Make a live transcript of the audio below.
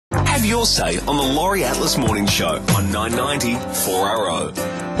Have your say on the Laurie Atlas Morning Show on 990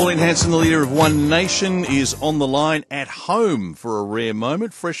 4RO. Pauline Hanson, the leader of One Nation, is on the line at home for a rare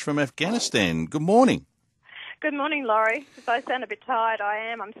moment, fresh from Afghanistan. Good morning. Good morning, Laurie. If I sound a bit tired, I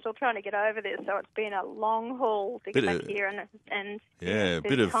am. I'm still trying to get over this, so it's been a long haul to get back here, and yeah,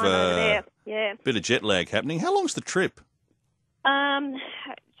 bit of bit of jet lag happening. How long's the trip? From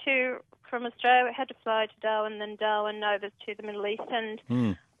Australia, I had to fly to Darwin, then Darwin over to the Middle East, and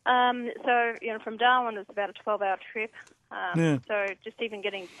from Darwin it's about a 12-hour trip. So just even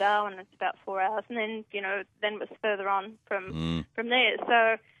getting to Darwin, it's about 4 hours, and then then it was further on from there.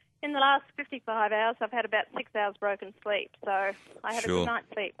 So in the last 55 hours, I've had about 6 hours broken sleep, so I had a good night's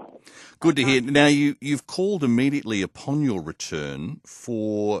sleep. Good to hear. Now, you've called immediately upon your return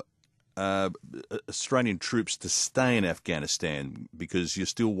for Australian troops to stay in Afghanistan because you're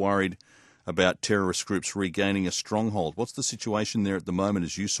still worried about terrorist groups regaining a stronghold. What's the situation there at the moment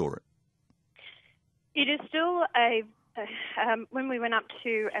as you saw it? It is still when we went up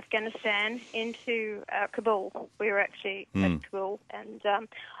to Afghanistan into Kabul, we were actually at Kabul, and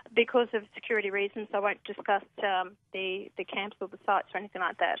because of security reasons, I won't discuss the camps or the sites or anything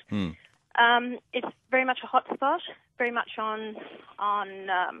like that. It's very much a hot spot, very much on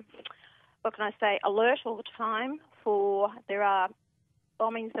what can I say, alert all the time there are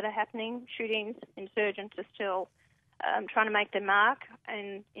bombings that are happening, shootings, insurgents are still trying to make their mark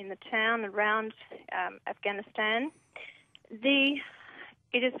in the town around Afghanistan. It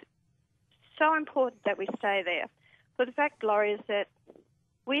is so important that we stay there. For the fact, Laurie, is that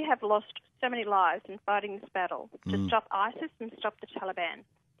we have lost so many lives in fighting this battle to stop ISIS and stop the Taliban.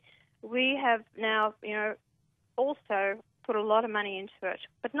 We have now, also put a lot of money into it,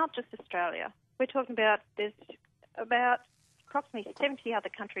 but not just Australia. We're talking about there's about approximately 70 other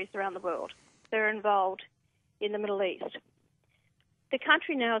countries around the world that are involved in the Middle East. The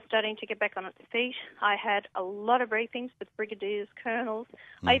country now is starting to get back on its feet. I had a lot of briefings with brigadiers, colonels.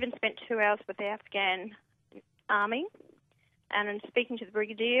 I even spent 2 hours with the Afghan army. And in speaking to the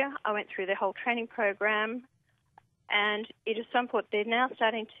brigadier, I went through their whole training program. And it is so important. They're now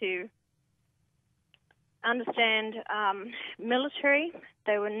starting to understand military.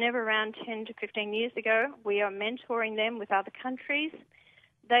 They were never around 10 to 15 years ago. We are mentoring them with other countries.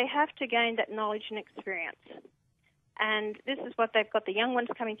 They have to gain that knowledge and experience. And this is what they've got, the young ones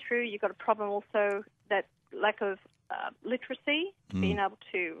coming through. You've got a problem also, that lack of literacy, being able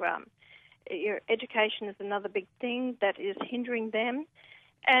to, your education is another big thing that is hindering them.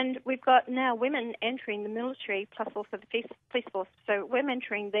 And we've got now women entering the military, plus also the police force. So we're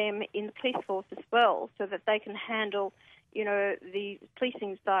mentoring them in the police force as well, so that they can handle, the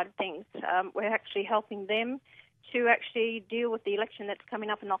policing side of things. We're actually helping them to actually deal with the election that's coming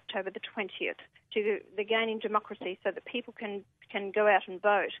up on October the 20th, to the gaining democracy, so that people can go out and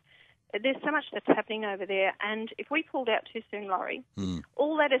vote. There's so much that's happening over there, and if we pulled out too soon, Laurie,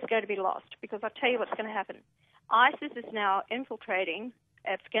 all that is going to be lost, because I'll tell you what's going to happen. ISIS is now infiltrating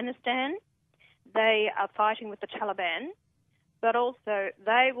Afghanistan. They are fighting with the Taliban, but also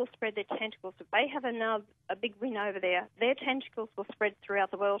they will spread their tentacles. If they have a big win over there, their tentacles will spread throughout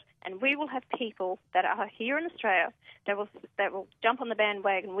the world, and we will have people that are here in Australia that will jump on the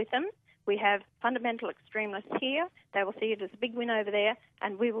bandwagon with them. We have fundamental extremists here. They will see it as a big win over there,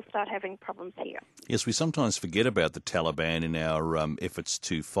 and we will start having problems here. Yes, we sometimes forget about the Taliban in our efforts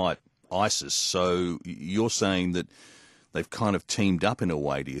to fight ISIS. So you're saying that they've kind of teamed up in a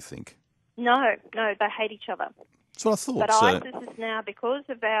way, do you think? No, they hate each other. That's what I thought. But ISIS is now, because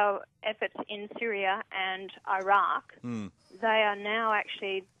of our efforts in Syria and Iraq, they are now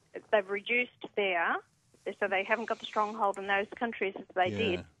actually, they've reduced so they haven't got the stronghold in those countries as they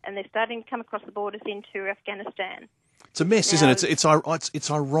did, and they're starting to come across the borders into Afghanistan. It's a mess, isn't it? It's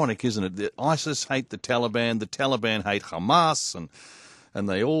ironic, isn't it? The ISIS hate the Taliban hate Hamas, and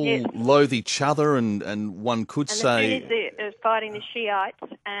they all loathe each other, and one could say... And they're fighting the Shiites,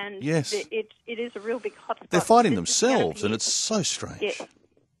 and it is a real big hotspot. They're fighting themselves, and it's so strange. Yes.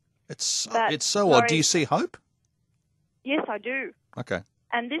 It's so odd. Do you see hope? Yes, I do. Okay.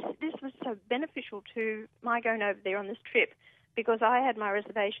 And this was so beneficial to my going over there on this trip, because I had my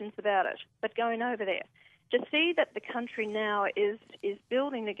reservations about it. But going over there, to see that the country now is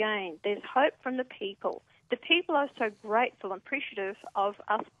building again, there's hope from the people. The people are so grateful and appreciative of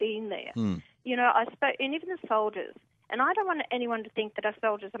us being there. I spoke, and even the soldiers. And I don't want anyone to think that our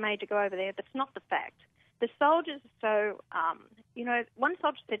soldiers are made to go over there. That's not the fact. The soldiers are so, one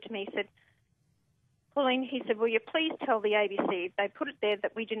soldier said to me, he said, Pauline, he said, will you please tell the ABC, they put it there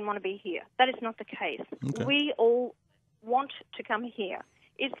that we didn't want to be here. That is not the case. Okay. We all want to come here.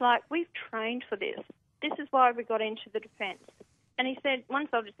 It's like we've trained for this. This is why we got into the defence. And he said, one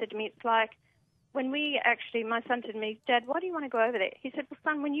soldier said to me, it's like, when my son said to me, Dad, why do you want to go over there? He said, well,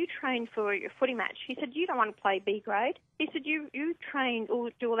 son, when you train for your footy match, he said, you don't want to play B grade. He said, you train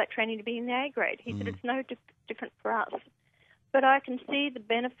or do all that training to be in the A grade. He said, it's no different for us. But I can see the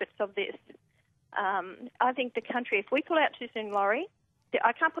benefits of this. I think the country, if we pull out too soon, Laurie,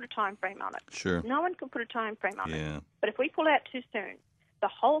 I can't put a time frame on it. Sure. No one can put a time frame on Yeah. it. But if we pull out too soon, the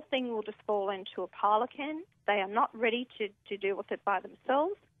whole thing will just fall into a pile can. They are not ready to deal with it by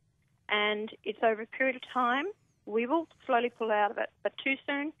themselves. And it's over a period of time. We will slowly pull out of it. But too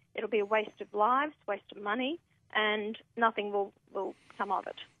soon, it'll be a waste of lives, waste of money, and nothing will come of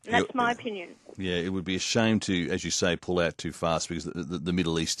it. And that's my opinion. Yeah, it would be a shame to, as you say, pull out too fast, because the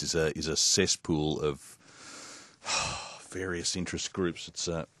Middle East is a cesspool of various interest groups.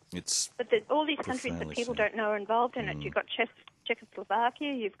 But there's all these countries that people don't know are involved in it. You've got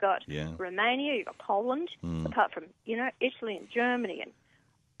Czechoslovakia, you've got Romania, you've got Poland, apart from Italy and Germany and.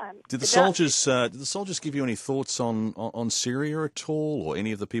 Did the soldiers give you any thoughts on Syria at all, or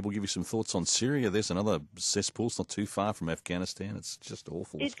any of the people give you some thoughts on Syria? There's another cesspool. It's not too far from Afghanistan. It's just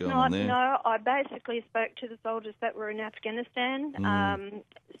awful what's going on there. No, I basically spoke to the soldiers that were in Afghanistan,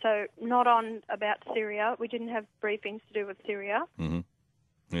 so not on about Syria. We didn't have briefings to do with Syria. Mm-hmm.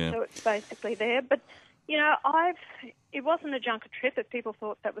 Yeah. So it's basically there. But, it wasn't a junket trip if people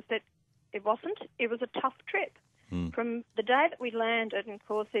thought that was it. It wasn't. It was a tough trip. From the day that we landed, and of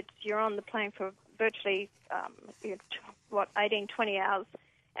course you're on the plane for virtually, 18, 20 hours,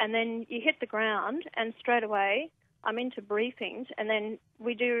 and then you hit the ground, and straight away I'm into briefings, and then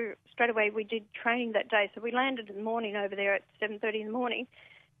we did training that day. So we landed in the morning over there at 7:30 in the morning.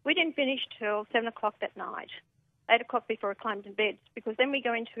 We didn't finish till 7 o'clock that night, 8 o'clock before I climbed in bed, because then we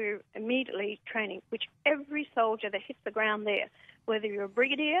go into immediately training, which every soldier that hits the ground there, whether you're a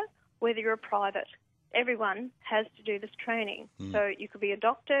brigadier, whether you're a private, everyone has to do this training. So you could be a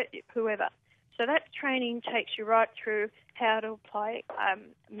doctor, whoever. So that training takes you right through how to apply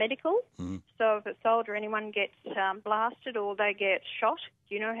medical. So if a soldier, anyone gets blasted or they get shot,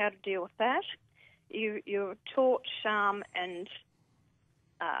 you know how to deal with that. You're taught and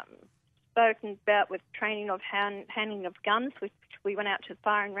spoken about with training of handling of guns, which we went out to the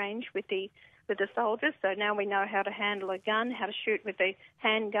firing range with the soldiers. So now we know how to handle a gun, how to shoot with a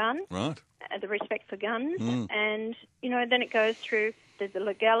handgun. Right. The respect for guns, and then it goes through the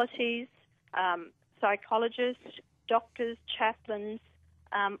legalities, psychologists, doctors, chaplains,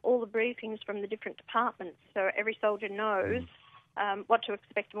 all the briefings from the different departments, so every soldier knows what to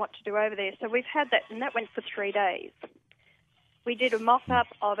expect and what to do over there. So we've had that, and that went for 3 days. We did a mock-up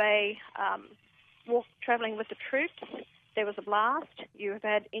of a walk travelling with the troops. There was a blast. You have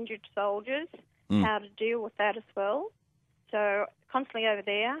had injured soldiers, how to deal with that as well. So constantly over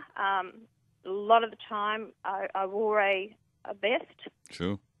there. A lot of the time, I wore a vest.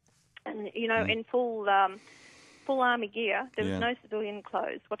 Sure. And in full army gear. There was no civilian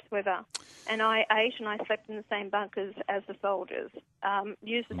clothes whatsoever. And I ate and I slept in the same bunkers as the soldiers.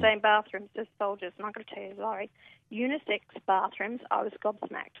 Used the same bathrooms as soldiers. And I've got to tell you, Laurie, unisex bathrooms, I was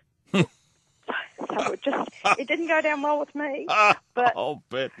gobsmacked. So it didn't go down well with me. But I'll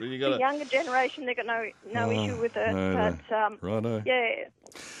bet. the younger generation, they've got no issue with it. No. But, righto. yeah.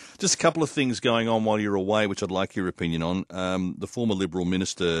 Just a couple of things going on while you're away, which I'd like your opinion on. The former Liberal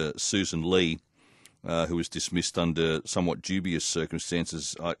Minister, Susan Lee, who was dismissed under somewhat dubious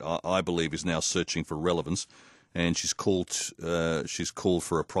circumstances, I believe is now searching for relevance, and she's called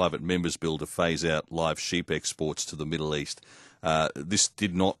for a private members bill to phase out live sheep exports to the Middle East. This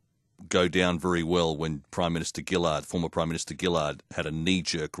did not go down very well when former Prime Minister Gillard, had a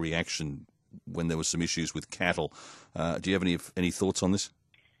knee-jerk reaction when there were some issues with cattle. Do you have any thoughts on this?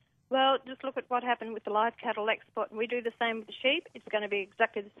 Well, just look at what happened with the live cattle export, and we do the same with the sheep. It's going to be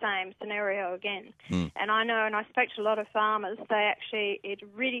exactly the same scenario again. And I know, and I spoke to a lot of farmers, it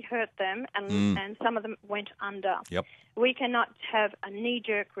really hurt them, and some of them went under. Yep. We cannot have a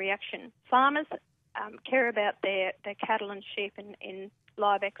knee-jerk reaction. Farmers care about their cattle and sheep in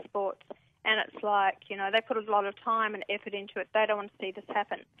live exports, and it's like, they put a lot of time and effort into it. They don't want to see this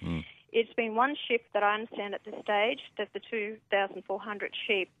happen. It's been one ship that I understand at this stage, that the 2,400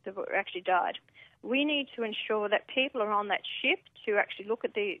 sheep that were actually died. We need to ensure that people are on that ship to actually look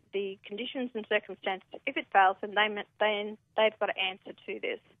at the conditions and circumstances. If it fails, then they've got to answer to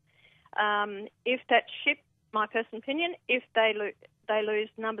this. If that ship, my personal opinion, if they lose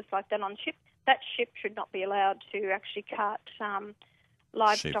numbers like that on ship, that ship should not be allowed to actually cut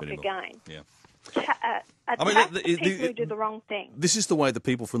livestock again. Yeah. Attack the people who do the wrong thing. This is the way the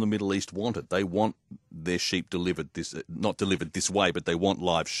people from the Middle East want it. They want their sheep delivered not delivered this way, but they want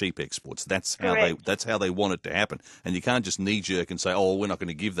live sheep exports. That's how Correct. that's how they want it to happen. And you can't just knee jerk and say, "Oh, we're not going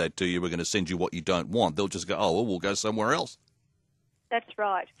to give that to you. We're going to send you what you don't want." They'll just go, "Oh, well, we'll go somewhere else." That's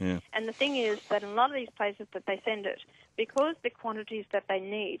right. Yeah. And the thing is that in a lot of these places that they send it, because the quantities that they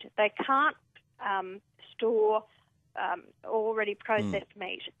need, they can't store already processed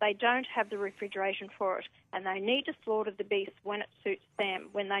meat. They don't have the refrigeration for it, and they need to slaughter the beast when it suits them,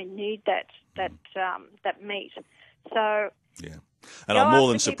 when they need that meat. So yeah, and go I'm more after than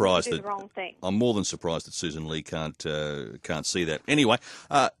people who surprised do that the wrong thing. I'm more than surprised that Susan Lee can't see that. Anyway,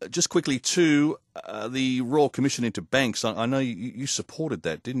 just quickly to the Royal Commission into banks. I know you supported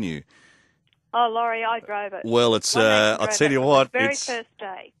that, didn't you? Oh, Laurie, I drove it. Well, it's I'll tell you what, The very first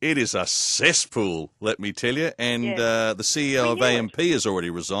day. it is a cesspool, let me tell you. And Yes. the CEO of We knew AMP has already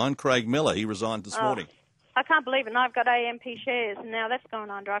resigned, Craig Miller. He resigned this morning. I can't believe it. And I've got AMP shares, and now that's gone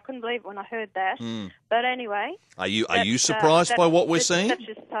under. I couldn't believe it when I heard that. But anyway. Are you surprised by what we're seeing? That's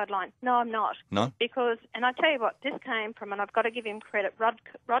just a sideline. No, I'm not. No? Because, and I tell you what, this came from, and I've got to give him credit, Rod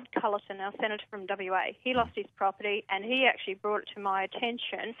Cullerton, our senator from WA. He lost his property, and he actually brought it to my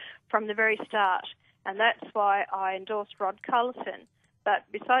attention from the very start. And that's why I endorsed Rod Cullerton. But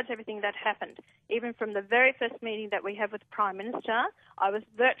besides everything that happened, even from the very first meeting that we had with the Prime Minister, I was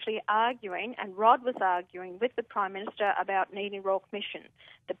virtually arguing, and Rod was arguing with the Prime Minister about needing Royal Commission.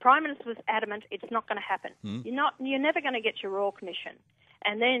 The Prime Minister was adamant it's not going to happen. You're never going to get your Royal Commission.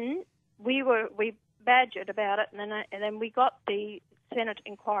 And then we badgered about it, and then we got the Senate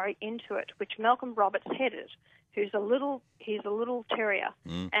inquiry into it, which Malcolm Roberts headed, he's a little terrier,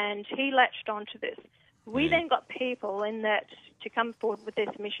 and he latched onto this. We then got people in that to come forward with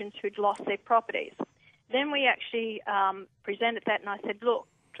their submissions who'd lost their properties. Then we actually presented that, and I said, look,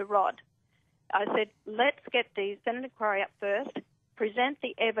 to Rod, I said, let's get the Senate inquiry up first, present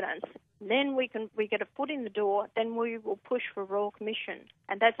the evidence, then we get a foot in the door, then we will push for Royal Commission.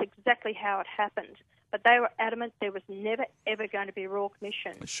 And that's exactly how it happened. But they were adamant there was never, ever going to be a Royal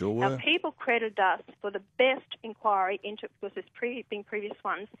Commission. They sure were. Now, people credited us for the best inquiry into it, because there's been previous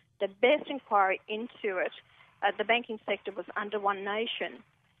ones, the best inquiry into it, the banking sector was under One Nation.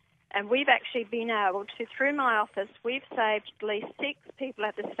 And we've actually been able to, through my office, we've saved at least 6 people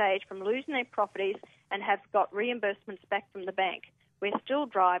at this stage from losing their properties and have got reimbursements back from the bank. We're still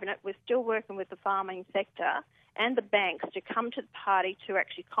driving it. We're still working with the farming sector and the banks to come to the party to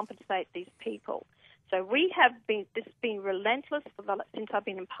actually compensate these people. So this has been relentless since I've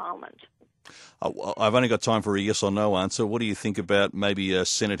been in Parliament. I've only got time for a yes or no answer. What do you think about maybe a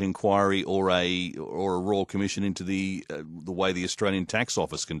Senate inquiry or a Royal Commission into the way the Australian Tax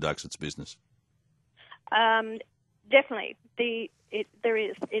Office conducts its business? Definitely.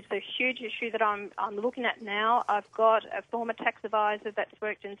 It's a huge issue that I'm looking at now. I've got a former tax advisor that's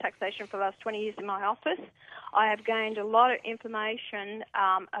worked in taxation for the last 20 years in my office. I have gained a lot of information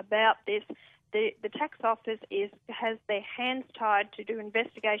about this. The tax office has their hands tied to do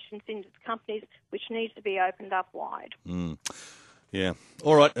investigations into companies, which needs to be opened up wide. Yeah.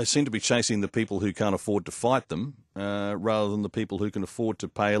 All right. They seem to be chasing the people who can't afford to fight them rather than the people who can afford to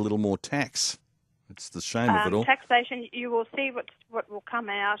pay a little more tax. It's the shame of it all. Taxation, you will see what will come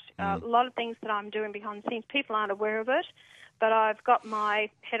out. A lot of things that I'm doing behind the scenes, people aren't aware of it, but I've got my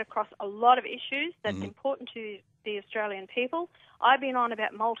head across a lot of issues that's important to the Australian people. I've been on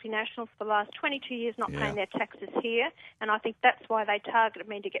about multinationals for the last 22 years not paying their taxes here, and I think that's why they targeted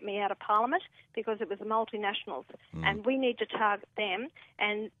me to get me out of Parliament, because it was the multinationals, and we need to target them.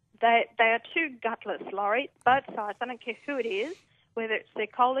 And they are too gutless, Laurie, both sides. I don't care who it is, whether it's the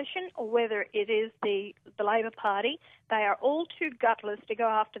coalition or whether it is the Labor Party. They are all too gutless to go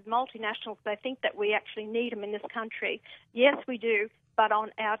after the multinationals. They think that we actually need them in this country. Yes, we do, but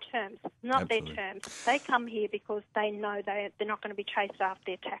on our terms, not Absolutely. their terms. They come here because they know they're not going to be chased after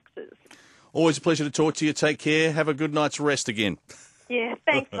their taxes. Always a pleasure to talk to you. Take care. Have a good night's rest again. Yeah,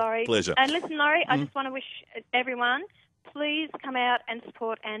 thanks, Laurie. Pleasure. And listen, Laurie, I just want to wish everyone, please come out and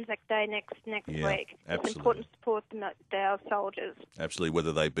support Anzac Day next week. Absolutely. It's important to support our soldiers. Absolutely,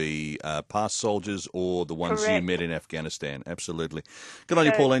 whether they be past soldiers or the ones you Correct. met in Afghanistan. Absolutely. Good on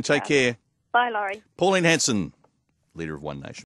you, Pauline. Take care. Bye, Laurie. Pauline Hanson, leader of One Nation.